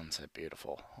 was that sunset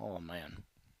beautiful. Oh man,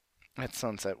 that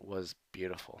sunset was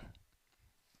beautiful.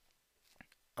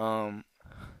 Um,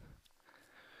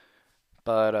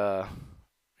 but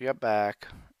we got back,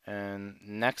 and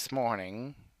next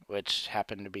morning, which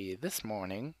happened to be this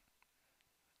morning,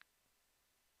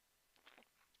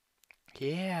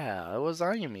 yeah, it was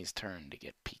Ayumi's turn to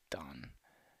get peeked on.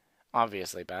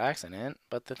 Obviously by accident,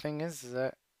 but the thing is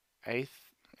that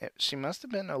she must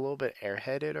have been a little bit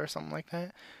airheaded or something like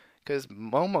that, because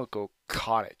Momoko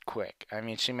caught it quick. I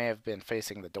mean, she may have been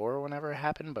facing the door whenever it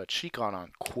happened, but she got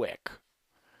on quick.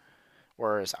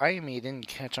 Whereas Ayumi didn't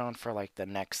catch on for like the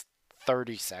next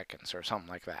 30 seconds or something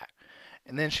like that.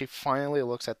 And then she finally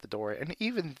looks at the door, and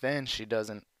even then she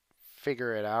doesn't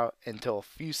figure it out until a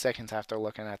few seconds after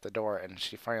looking at the door, and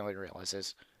she finally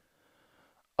realizes,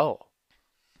 oh,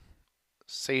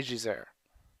 Seiji's there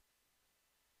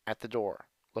at the door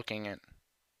looking in.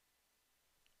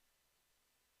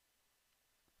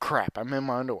 Crap, I'm in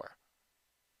my underwear.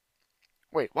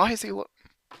 Wait, why is he look?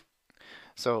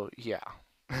 So yeah.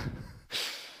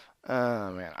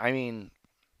 Oh man, I mean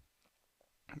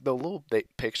the little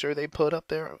picture they put up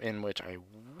there, in which I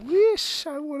wish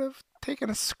I would have taken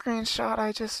a screenshot.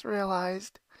 I just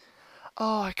realized.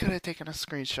 Oh, I could have taken a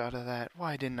screenshot of that.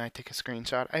 Why didn't I take a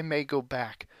screenshot? I may go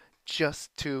back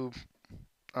just to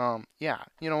yeah.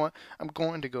 You know what? I'm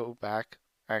going to go back.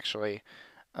 Actually,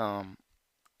 um,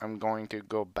 I'm going to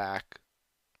go back.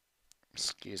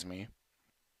 Excuse me.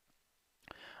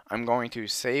 I'm going to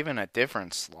save in a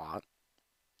different slot,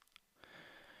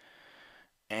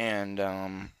 and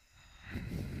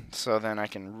so then I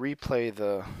can replay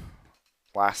the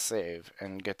last save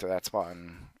and get to that spot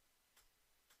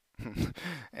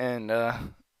and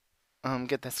and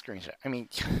get that screenshot. I mean,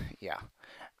 yeah,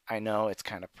 I know it's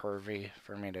kind of pervy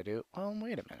for me to do. Well,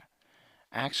 wait a minute.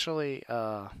 Actually,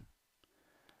 mm,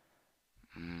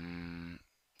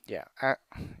 yeah,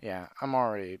 yeah, I'm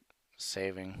already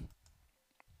saving.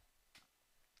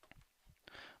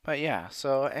 But yeah,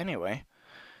 so anyway,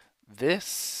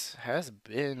 this has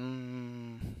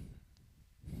been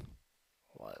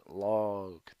what,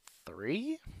 log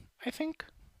 3, I think?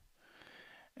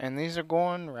 And these are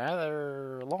going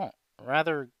rather long,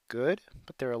 rather good,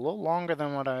 but they're a little longer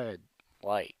than what I had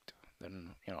liked.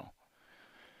 Than.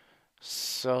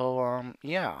 So,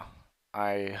 yeah.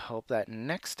 I hope that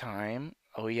next time.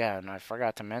 Oh, yeah, and I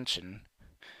forgot to mention.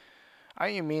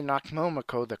 Ayumi knocked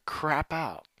Momoko the crap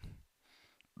out.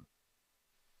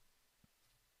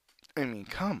 I mean,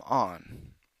 come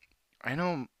on. I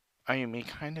know Ayumi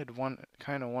kind of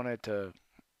wanted to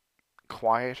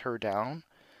quiet her down,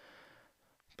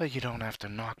 but you don't have to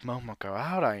knock Momoko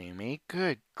out, Ayumi.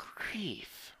 Good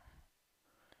grief.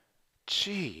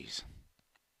 Jeez.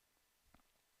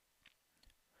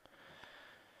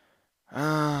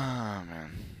 Ah,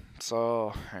 man.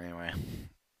 So, anyway,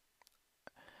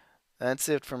 that's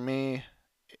it for me.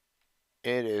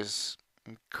 It is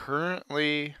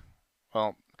currently,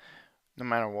 well, no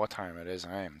matter what time it is,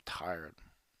 I am tired.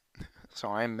 So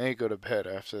I may go to bed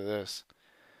after this.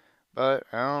 But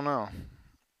I don't know.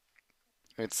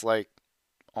 It's like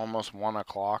almost 1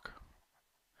 o'clock,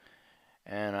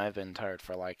 and I've been tired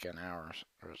for like an hour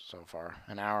or so far.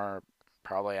 An hour,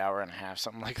 probably hour and a half,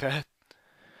 something like that.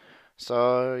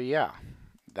 So, yeah,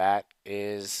 that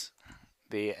is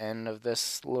the end of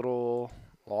this little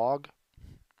log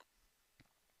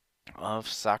of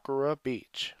Sakura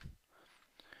Beach.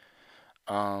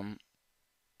 Um,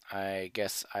 I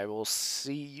guess I will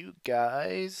see you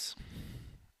guys.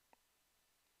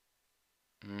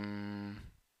 Mm,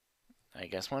 I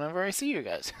guess whenever I see you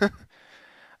guys.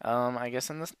 I guess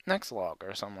in this next log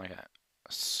or something like that.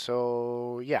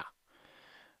 So yeah.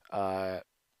 Uh,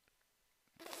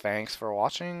 thanks for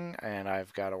watching, and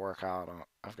I've got to work on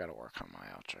my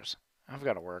outros. I've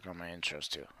got to work on my intros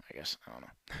too. I guess I don't know.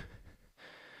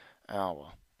 Oh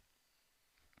well.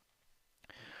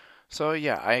 So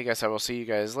yeah, I guess I will see you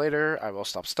guys later. I will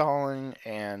stop stalling,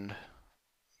 and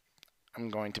I'm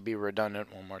going to be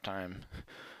redundant one more time.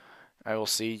 I will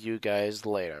see you guys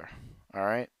later. All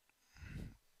right.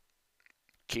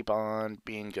 keep on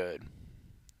being good.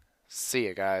 See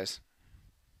ya, guys.